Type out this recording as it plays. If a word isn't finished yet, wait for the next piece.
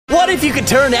if you could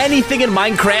turn anything in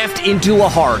Minecraft into a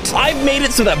heart? I've made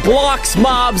it so that blocks,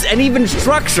 mobs, and even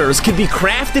structures can be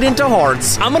crafted into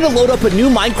hearts. I'm gonna load up a new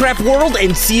Minecraft world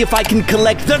and see if I can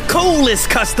collect the coolest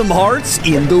custom hearts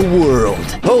in the world.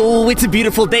 Oh, it's a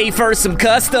beautiful day for some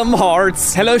custom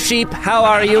hearts. Hello, sheep. How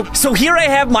are you? So here I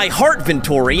have my heart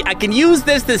inventory. I can use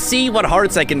this to see what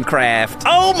hearts I can craft.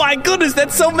 Oh my goodness,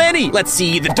 that's so many. Let's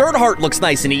see. The dirt heart looks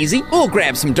nice and easy. We'll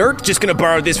grab some dirt. Just gonna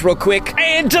borrow this real quick.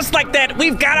 And just like that,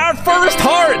 we've got our first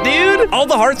heart, dude. All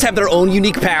the hearts have their own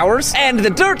unique powers. And the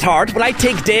dirt heart, when I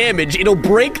take damage, it'll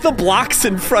break the blocks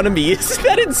in front of me. Isn't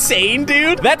that insane,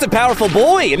 dude? That's a powerful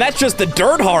boy. And that's just the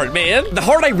dirt heart, man. The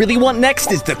heart I really want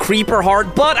next is the creeper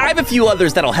heart, but I have a few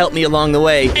others that'll help me along the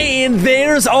way. And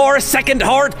there's our second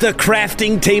heart, the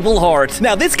crafting table heart.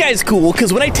 Now, this guy's cool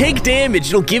because when I take damage,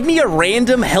 it'll give me a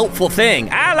random helpful thing.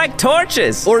 I like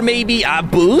torches. Or maybe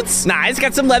boots. Nice,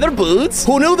 got some leather boots.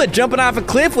 Who knew that jumping off a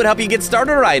cliff would help you get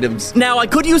starter items? Now, I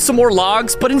could use some more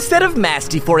logs, but instead of mass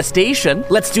deforestation,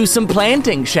 let's do some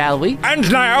planting, shall we? And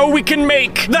now we can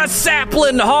make the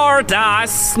sapling heart.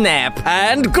 Snap.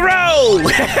 And grow.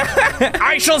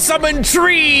 I shall summon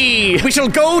tree. We shall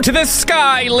go to the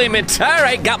sky limit. All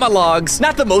right, got my logs.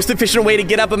 Not the most efficient way to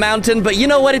get up a mountain, but you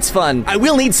know what? It's fun. I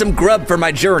will need some grub for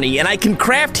my journey, and I can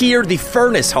craft here the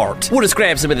furnace heart. We'll just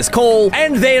grab some of this coal,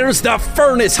 and there's the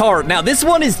furnace heart. Now, this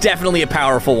one is definitely a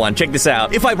powerful one. Check this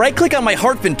out. If I right-click on my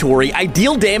heart inventory, I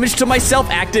deal damage to myself,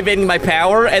 activating my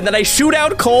power, and then I shoot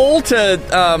out coal to,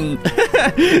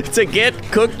 to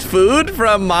get cooked food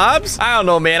from mobs. I don't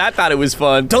know, man. I thought it was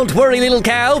fun. Don't worry, little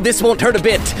cow. This won't hurt a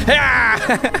bit.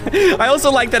 I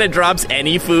also like that it drops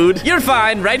any food. You're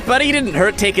fine, right, buddy? You didn't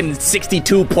hurt taking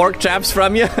 62 pork chops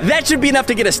from you. That should be enough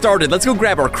to get us started. Let's go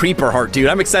grab our creeper heart, dude.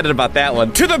 I'm excited about that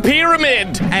one. To the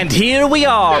pyramid! And here we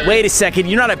are. Wait a second.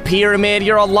 You're not a pyramid.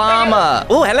 You're a llama.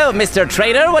 Oh, hello, Mr.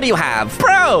 Trader. What do you have?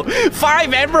 Bro,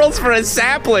 5 emeralds for a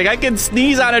sapling. I can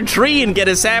sneeze on a tree and get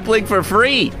a sapling for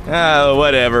free. Oh,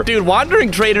 whatever. Dude,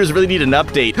 wandering traders really need an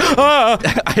update.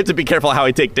 I have to be careful how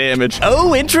I take damage.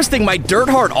 Oh, interesting. My dirt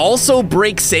heart also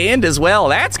breaks sand as well.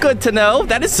 That's good to know.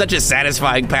 That is such a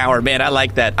satisfying power, man. I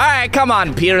like that. All right, come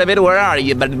on, pyramid. Where are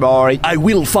you, bud boy? I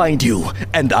will find you,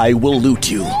 and I will loot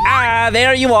you.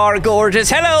 There you are, gorgeous.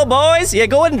 Hello, boys. Yeah,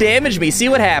 go and damage me. See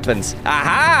what happens.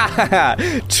 Aha!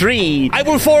 Tree. I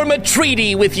will form a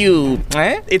treaty with you.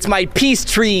 It's my peace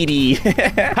treaty.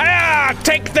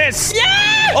 Take this.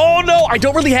 Yeah! Oh, no. I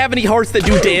don't really have any hearts that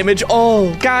do damage.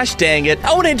 Oh, gosh dang it.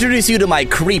 I want to introduce you to my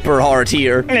creeper heart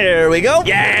here. There we go.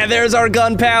 Yeah, there's our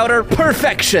gunpowder.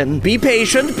 Perfection. Be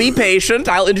patient. Be patient.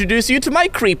 I'll introduce you to my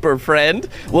creeper friend.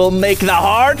 We'll make the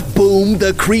heart. Boom.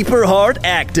 The creeper heart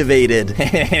activated.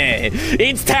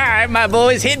 It's time, my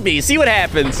boys. Hit me. See what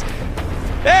happens.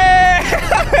 Hey!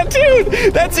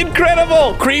 Dude, that's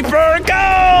incredible. Creeper,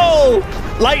 go!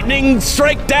 Lightning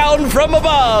strike down from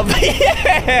above.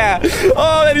 Yeah.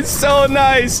 Oh, that is so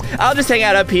nice. I'll just hang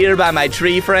out up here by my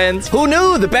tree, friends. Who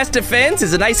knew the best defense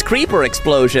is a nice creeper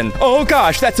explosion? Oh,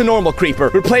 gosh, that's a normal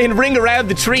creeper. We're playing ring around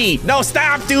the tree. No,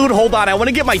 stop, dude. Hold on. I want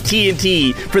to get my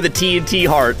TNT for the TNT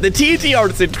heart. The TNT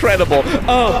heart's incredible.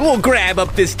 Oh, we'll grab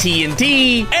up this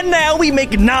TNT. And now we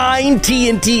make 9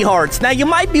 TNT hearts. Now, you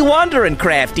might be wondering,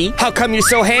 Craftee, how come you're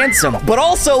so handsome? But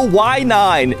also, why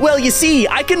 9? Well, you see,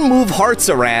 I can move hearts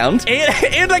around,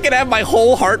 and I can have my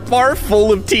whole heart bar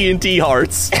full of TNT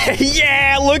hearts.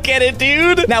 Yeah, look at it,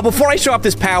 dude. Now, before I show off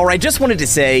this power, I just wanted to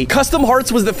say, Custom Hearts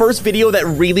was the first video that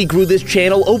really grew this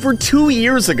channel over 2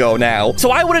 years ago now.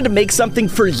 So I wanted to make something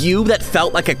for you that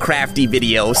felt like a Craftee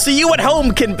video, so you at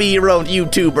home can be your own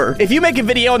YouTuber. If you make a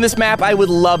video on this map, I would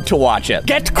love to watch it.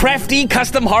 Get Craftee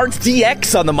Custom Hearts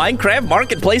DX on the Minecraft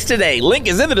Marketplace today. Link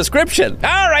is in the description.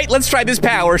 All right, let's try this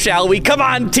power, shall we? Come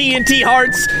on, TNT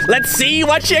Hearts. Let's see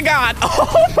what you got.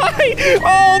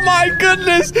 Oh my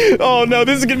goodness. Oh no,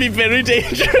 this is gonna be very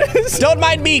dangerous. Don't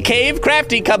mind me, Cave.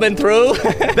 Craftee coming through.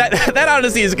 that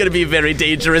honestly is gonna be a very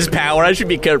dangerous power. I should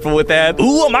be careful with that.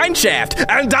 Ooh, a mine shaft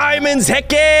and diamonds.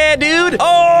 Heck yeah, dude.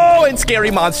 Oh, and scary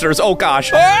monsters. Oh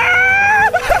gosh.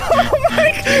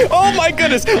 Oh my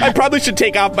goodness. I probably should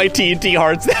take off my TNT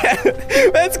hearts.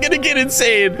 That's gonna get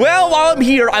insane. Well, while I'm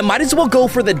here, I might as well go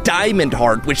for the diamond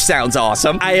heart, which sounds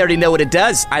awesome. I already know what it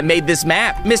does. I made this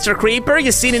map. Mr. Creeper,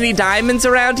 you seen any diamonds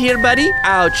around here, buddy?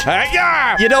 Ouch.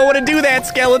 Yeah. You don't want to do that,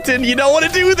 skeleton. You don't want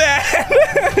to do that.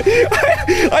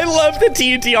 I love the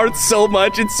TNT hearts so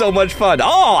much. It's so much fun.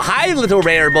 Oh, hi, little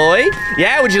rare boy.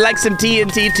 Yeah, would you like some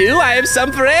TNT too? I have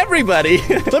some for everybody.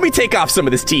 Let me take off some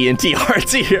of this TNT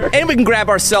hearts here. And we can grab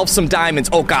our ourselves some diamonds.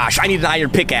 Oh gosh, I need an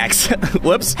iron pickaxe.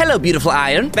 Whoops. Hello, beautiful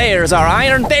iron. There's our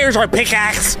iron. There's our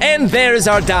pickaxe. And there's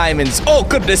our diamonds. Oh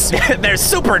goodness, they're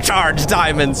supercharged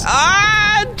diamonds.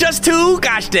 Just 2?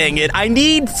 Gosh dang it. I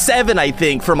need 7, I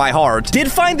think, for my heart.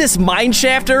 Did find this mine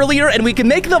shaft earlier, and we can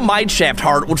make the mine shaft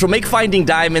heart, which will make finding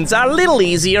diamonds a little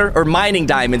easier, or mining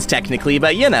diamonds technically,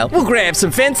 but you know. We'll grab some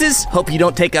fences. Hope you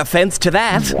don't take offense to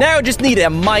that. Now I just need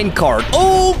a mine cart.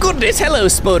 Oh goodness, hello,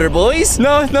 Spoder boys.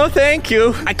 No, thank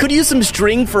you. I could use some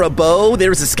string for a bow.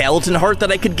 There's a skeleton heart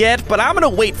that I could get, but I'm gonna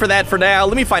wait for that for now.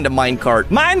 Let me find a mine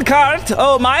cart. Mine cart?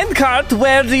 Oh, mine cart,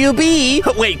 where do you be?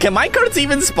 Wait, can mine carts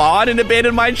even spawn in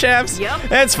abandoned mine shafts? Yep.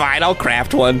 That's fine, I'll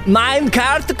craft one. Mine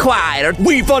cart acquired.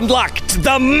 We've unlocked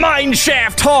the mine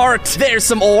shaft heart. There's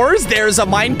some ores, there's a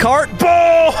mine cart.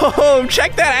 Boom!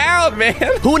 Check that out, man.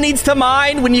 Who needs to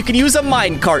mine when you can use a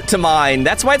mine cart to mine?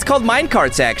 That's why it's called mine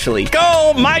carts, actually.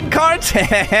 Go, mine cart!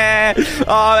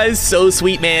 Oh, that is so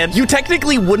sweet, man. You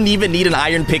technically wouldn't even need an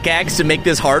iron pickaxe to make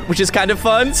this heart, which is kind of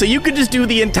fun. So you could just do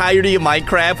the entirety of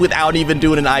Minecraft without even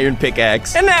doing an iron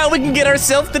pickaxe. And now we can get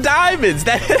ourselves the diamonds.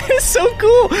 That is so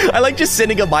cool. I like just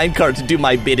sending a minecart to do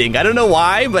my bidding. I don't know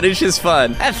why, but it's just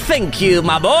fun. Thank you,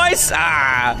 my boys.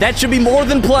 That should be more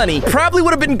than plenty. Probably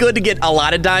would have been good to get a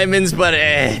lot of diamonds, but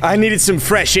I needed some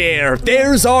fresh air.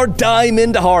 There's our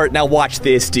diamond heart. Now watch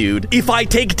this, dude. If I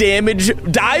take damage,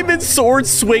 diamond swords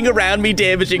swing around me,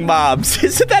 damaging mobs.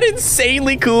 Isn't that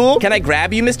insanely cool? Can I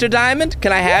grab you, Mr. Diamond?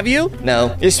 Can I have you?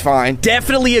 No, it's fine.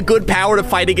 Definitely a good power to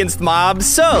fight against mobs.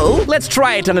 So let's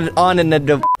try it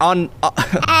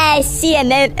See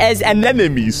an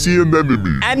enemy.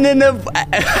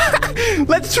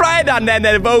 Let's try it on that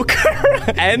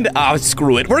evoker. And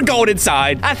screw it. We're going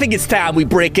inside. I think it's time we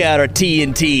break out our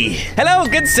TNT. Hello,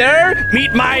 good sir.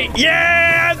 Meet my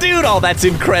dude. Oh, that's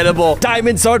incredible.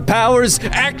 Diamond sword powers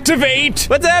activate.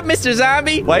 What's up, Mr.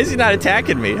 Zombie? Why is he not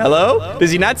attacking me? Hello?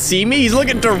 Does he not see me? He's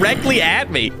looking directly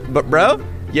at me. But bro,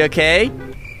 you okay?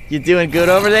 You doing good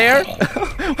over there?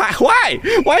 Why?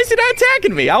 Why is he not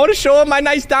attacking me? I want to show him my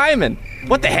nice diamond.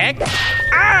 What the heck?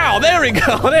 Ow, there we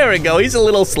go. He's a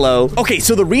little slow. Okay,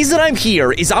 so the reason I'm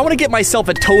here is I want to get myself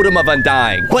a totem of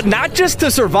undying, but not just to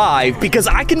survive, because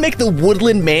I can make the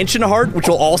woodland mansion heart, which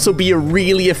will also be a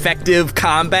really effective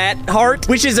combat heart,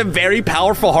 which is a very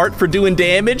powerful heart for doing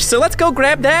damage. So let's go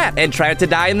grab that and try to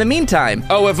die in the meantime.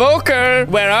 Oh, evoker,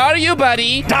 where are you,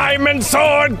 buddy? Diamond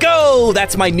sword, go!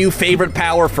 That's my new favorite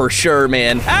power for sure,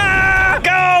 man.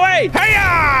 Go away!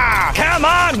 Hiya! Come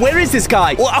on, where is this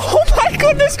guy? Oh my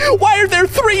goodness, why are there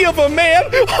 3 of them, man?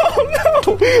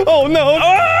 Oh no.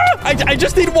 I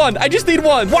just need one.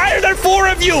 Why are there 4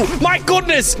 of you? My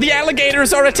goodness, the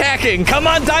alligators are attacking. Come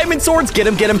on, diamond swords, get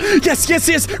him. Yes.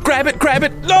 Grab it.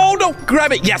 No,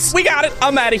 grab it. Yes, we got it.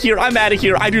 I'm out of here.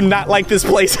 I do not like this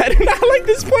place.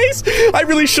 I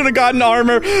really should have gotten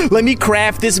armor. Let me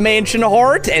craft this mansion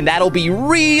heart, and that'll be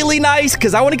really nice,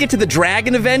 because I want to get to the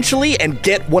dragon eventually and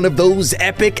get one of those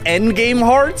epic endgame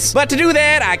hearts. But to do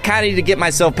that, I kind of need to get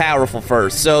myself powerful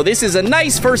first. So this is a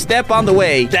nice first step on the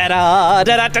way.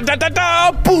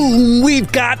 Boom!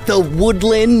 We've got the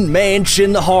woodland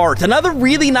mansion heart. Another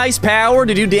really nice power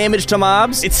to do damage to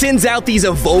mobs. It sends out these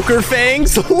evoker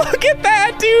fangs. Look at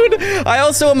that, dude. I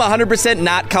also am 100%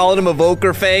 not calling them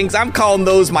evoker fangs. I'm calling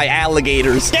those my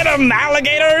alligators. Get them,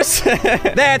 alligators!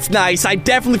 That's nice. I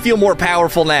definitely feel more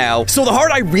powerful now. So the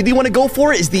heart I really want to go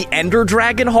for is the ender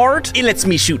dragon heart. It lets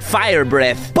me shoot fire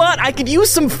breath. But I could use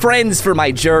some friends for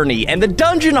my journey, and the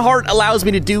dungeon heart allows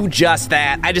me to do just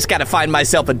that. I just gotta find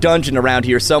myself a dungeon around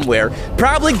here somewhere.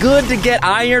 Probably good to get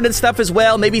iron and stuff as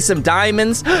well, maybe some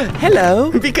diamonds.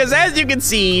 Hello. Because as you can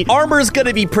see, armor is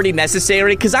gonna be pretty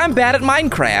necessary because I'm bad at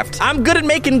Minecraft. I'm good at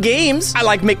making games. I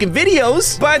like making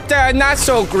videos, but not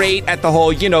so great at the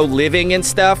whole, living and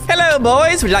stuff. Hello,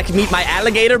 boys. Would you like to meet my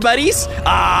alligator buddies?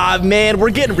 Man, we're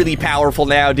getting really powerful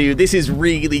now, dude. This is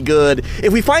really good.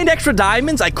 If we find extra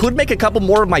diamonds, I could make a couple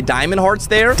more of my diamond hearts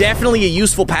there. Definitely a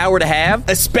useful power to have,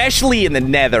 especially in the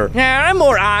nether.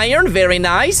 More iron, very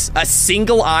nice. A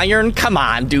single iron? Come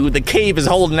on, dude, the cave is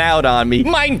holding out on me.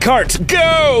 Minecart,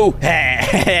 go!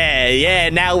 Yeah,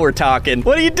 now we're talking.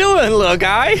 What are you doing, little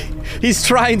guy? He's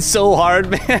trying so hard,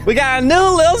 man. We got a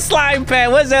new little slime pet.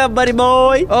 What's up, buddy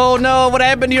boy? Oh no, what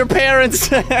happened to your parents?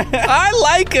 I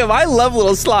like him. I love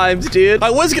little slimes, dude. I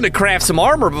was gonna craft some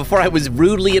armor before I was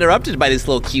rudely interrupted by this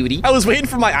little cutie. I was waiting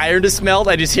for my iron to smelt.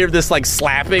 I just hear this like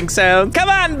slapping sound. Come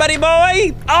on, buddy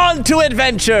boy. On to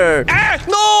adventure.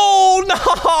 No!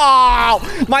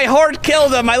 My heart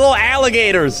killed them, my little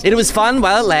alligators. It was fun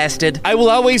while it lasted. I will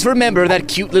always remember that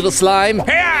cute little slime.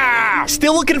 Yeah! Yeah!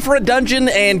 Still looking for a dungeon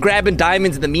and grabbing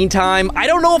diamonds in the meantime. I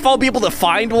don't know if I'll be able to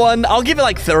find one. I'll give it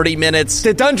like 30 minutes.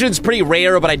 The dungeon's pretty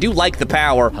rare, but I do like the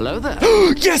power. Hello there.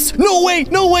 Yes! No way!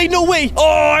 No way! No way!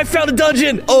 Oh, I found a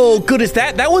dungeon! Oh, goodness,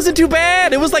 that wasn't too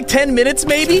bad. It was like 10 minutes,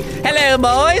 maybe. Hello,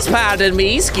 boys. Pardon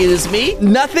me. Excuse me.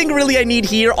 Nothing really I need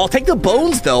here. I'll take the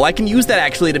bones, though. I can use that,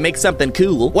 actually, to make something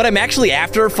cool. What I'm actually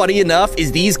after, funny enough,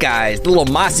 is these guys, the little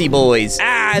mossy boys.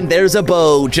 Ah, and there's a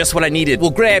bow. Just what I needed.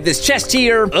 We'll grab this chest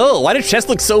here. Oh, why does chest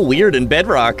look so weird in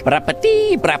Bedrock?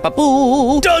 Brapati,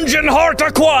 brapapoo. Dungeon heart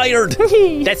acquired.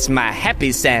 That's my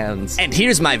happy sounds. And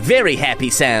here's my very happy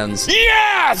sounds.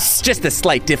 Yes! Just a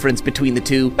slight difference between the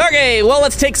two. Okay, well,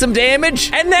 let's take some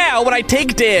damage. And now, when I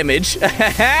take damage,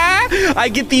 I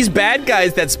get these bad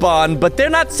guys that spawn, but they're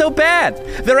not so bad.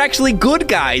 They're actually good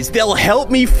guys. They'll help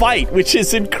me fight, which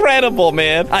is incredible,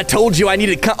 man. I told you I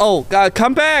needed to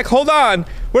come back. Hold on.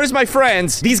 Where's my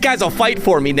friends? These guys will fight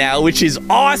for me now, which is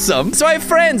awesome. So I have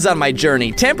friends on my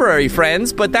journey. Temporary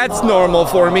friends, but that's normal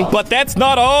for me. But that's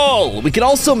not all. We can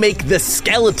also make the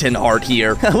skeleton heart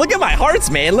here. Look at my hearts,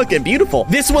 man. Looking beautiful.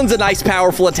 This one's a nice,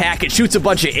 powerful attack. It shoots a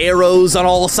bunch of arrows on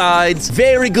all sides.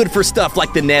 Very good for stuff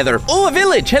like the nether. Oh, a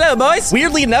village. Hello, boys.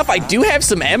 Weirdly enough, I do have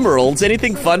some emeralds.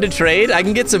 Anything fun to trade? I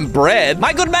can get some bread.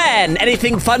 My good man,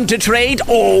 anything fun to trade?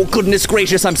 Oh, goodness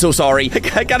gracious. I'm so sorry.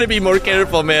 I gotta be more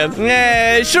careful,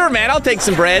 man. Sure, man. I'll take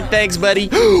some bread. Thanks, buddy.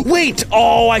 Wait.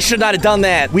 Oh, I should not have done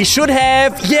that. We should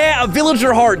have, a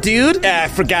villager heart, dude. I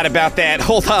forgot about that.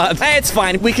 Hold on. It's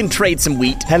fine. We can trade some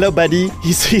wheat. Hello, buddy.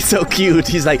 He's so cute.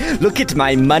 He's like, look at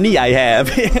my money I have.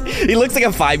 He looks like a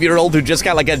 5-year-old who just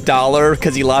got like $1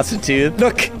 because he lost a tooth.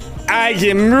 Look. I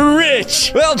am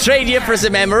rich. We'll trade you for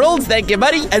some emeralds. Thank you,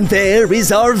 buddy. And there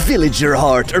is our villager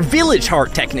heart, or village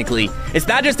heart, technically. It's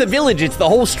not just a village, it's the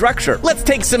whole structure. Let's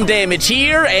take some damage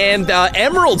here, and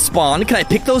emerald spawn. Can I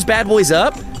pick those bad boys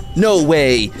up? No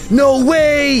way. No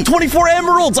way. 24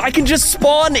 emeralds. I can just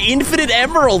spawn infinite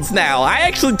emeralds now. I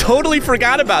actually totally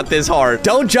forgot about this heart.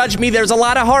 Don't judge me. There's a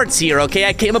lot of hearts here, okay?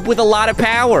 I came up with a lot of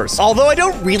powers. Although I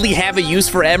don't really have a use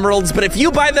for emeralds, but if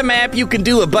you buy the map, you can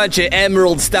do a bunch of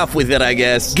emerald stuff with it, I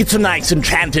guess. Get some nice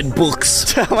enchanted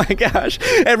books. Oh my gosh.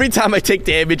 Every time I take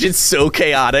damage, it's so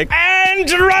chaotic. And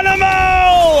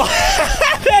Geronimo!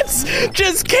 That's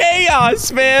just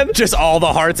chaos, man. Just all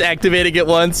the hearts activating at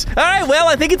once. All right, well,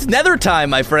 I think it's nether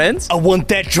time, my friends. I want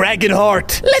that dragon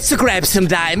heart. Let's grab some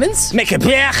diamonds. Make a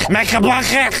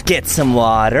blech. Get some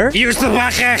water. Use the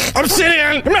blech.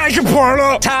 Obsidian. Make a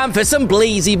portal. Time for some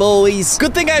blazy boys.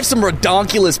 Good thing I have some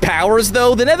redonkulous powers,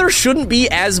 though. The nether shouldn't be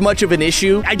as much of an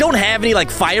issue. I don't have any,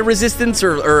 like, fire resistance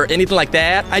or anything like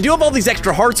that. I do have all these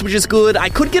extra hearts, which is good. I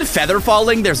could get feather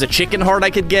falling. There's a chicken heart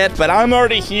I could get, but I'm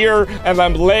already here, and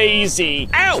I'm lazy.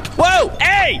 Ow! Whoa!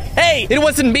 Hey! It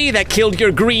wasn't me that killed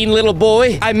your green little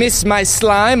boy. I miss my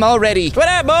slime already. What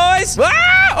up, boys?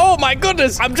 Ah! Oh my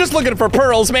goodness! I'm just looking for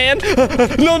pearls, man.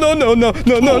 No.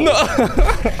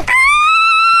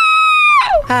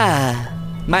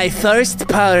 My first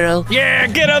pearl. Yeah,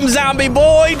 get him, zombie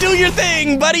boy. Do your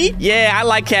thing, buddy. Yeah, I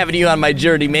like having you on my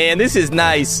journey, man. This is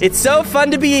nice. It's so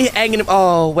fun to be hanging.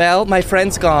 Oh, well, my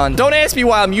friend's gone. Don't ask me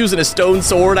why I'm using a stone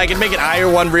sword. I can make an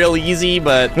iron one real easy,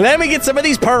 but let me get some of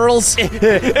these pearls. Oh,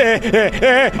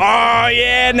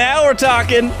 yeah, now we're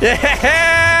talking.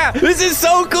 This is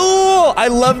so cool. I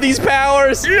love these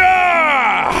powers.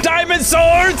 Yeah! Diamond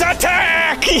swords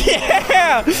attack!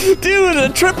 Yeah! Dude, a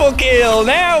triple kill.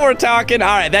 Now we're talking.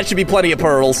 All right, that should be plenty of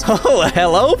pearls. Oh,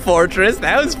 hello, fortress.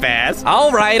 That was fast.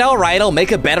 All right. I'll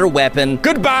make a better weapon.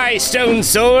 Goodbye, stone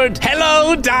sword.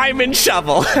 Hello, diamond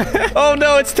shovel. Oh,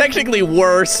 no, it's technically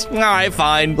worse. All right,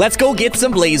 fine. Let's go get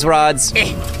some blaze rods.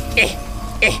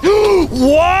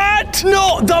 What?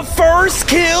 No, the first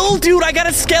kill? Dude, I got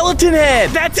a skeleton head.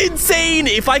 That's insane.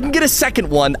 If I can get a second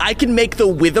one, I can make the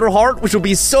wither heart, which will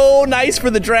be so nice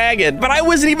for the dragon. But I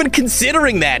wasn't even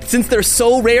considering that since they're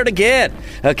so rare to get.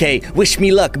 Okay, wish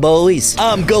me luck, boys.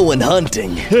 I'm going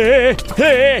hunting.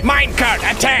 Minecart,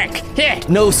 attack.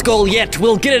 No skull yet.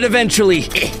 We'll get it eventually.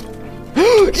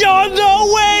 Yo,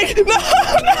 no way! No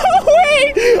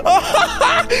way!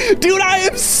 Dude, I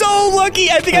am so lucky.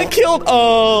 I think I killed.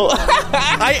 Oh.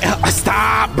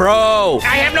 Stop, bro.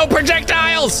 I have no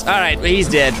projectiles. All right, he's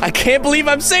dead. I can't believe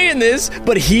I'm saying this,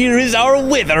 but here is our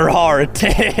wither heart.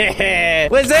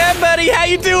 What's up, buddy? How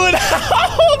you doing?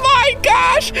 Oh my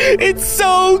gosh. It's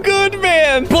so good,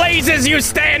 man. Blazes, you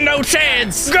stand no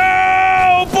chance.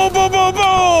 Go! Boom, boom, boom,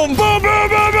 boom. Boom, boom,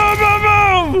 boom, boom, boom,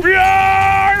 boom.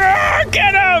 Yeah!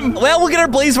 Get him! Well, we'll get our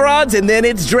blaze rods, and then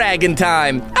it's dragon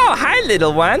time. Oh, hi,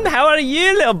 little one. How are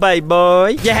you, little baby boy?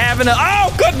 You having a...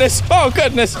 Oh, goodness. Oh,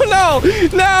 goodness. No.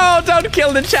 No, don't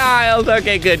kill the child.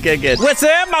 Okay, good. What's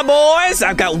up, my boys?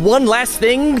 I've got one last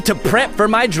thing to prep for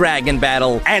my dragon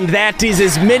battle, and that is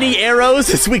as many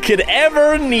arrows as we could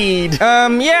ever need.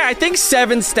 Yeah, I think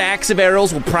 7 stacks of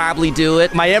arrows will probably do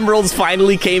it. My emeralds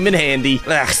finally came in handy.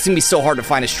 Ugh, it's gonna be so hard to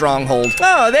find a stronghold.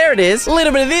 Oh, there it is. A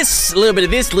little bit of this, a little bit of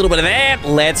this, a little bit of that.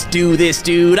 Let's do this,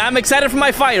 dude. I'm excited for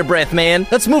my fire breath, man.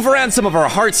 Let's move around some of our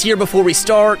hearts here before we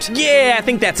start. Yeah, I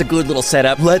think that's a good little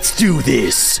setup. Let's do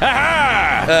this.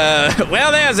 Ha-ha!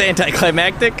 Well, there's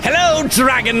anticlimactic. Hello,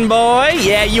 dragon boy.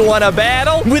 Yeah, you want a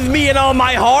battle with me and all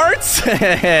my hearts?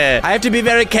 I have to be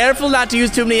very careful not to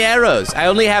use too many arrows. I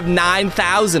only have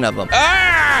 9,000 of them.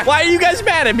 Ah! Why are you guys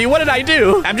mad at me? What did I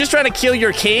do? I'm just trying to kill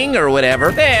your king or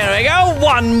whatever. There we go.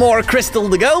 One more crystal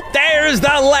to go. There's the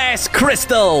last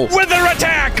crystal. Wither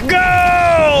attack,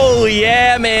 go!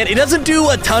 Yeah, man. It doesn't do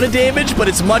a ton of damage, but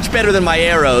it's much better than my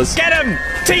arrows. Get him!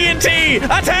 TNT,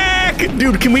 attack!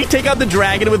 Dude, can we take out the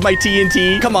dragon with my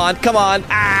TNT? Come on.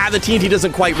 Ah, the TNT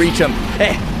doesn't quite reach him.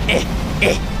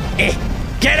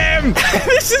 Get him!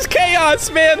 This is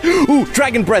chaos, man. Ooh,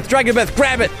 dragon breath,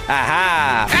 grab it.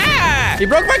 Aha. Ah! He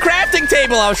broke my crafting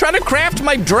table. I was trying to craft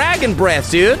my dragon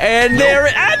breath, dude. And there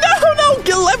it...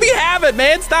 No, let me have it,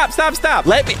 man. Stop.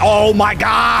 Let me... Oh, my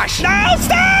gosh. No,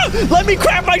 stop! Let me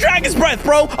craft my dragon's breath,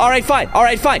 bro. All right, fine.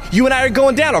 You and I are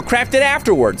going down. I'll craft it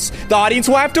afterwards. The audience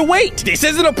will have to wait. This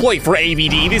isn't a ploy for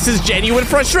AVD. This is genuine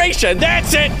frustration.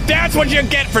 That's it. That's what you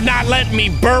get for not letting me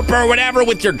burp or whatever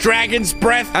with your dragon's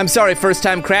breath. I'm sorry,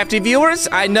 first-time Craftee viewers.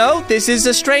 I know this is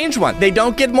a strange one. They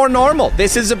don't get more normal.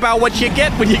 This is about what you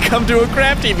get when you come to a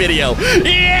Craftee video.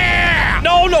 Yeah!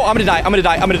 No, I'm gonna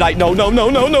die. No,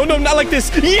 not like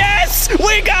this. Yes!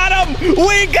 We got him!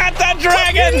 We got the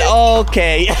dragon!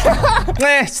 Okay.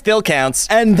 Still counts.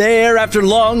 And there, after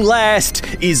long last,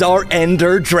 is our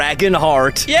ender dragon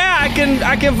heart. Yeah, I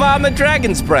can vomit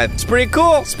dragon's breath. It's pretty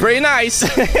cool. It's pretty nice.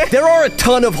 There are a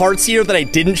ton of hearts here that I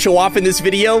didn't show off in this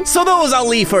video, so those I'll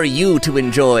leave for you to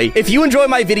enjoy. If you enjoy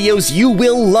my videos, you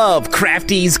will love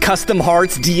Craftee's Custom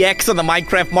Hearts DX on the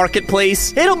Minecraft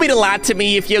Marketplace. It'll mean a lot to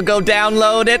me if you go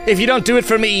download it. If you don't do it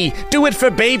for me, do it for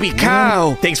baby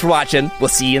cow. Thanks for watching. We'll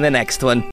see you in the next one.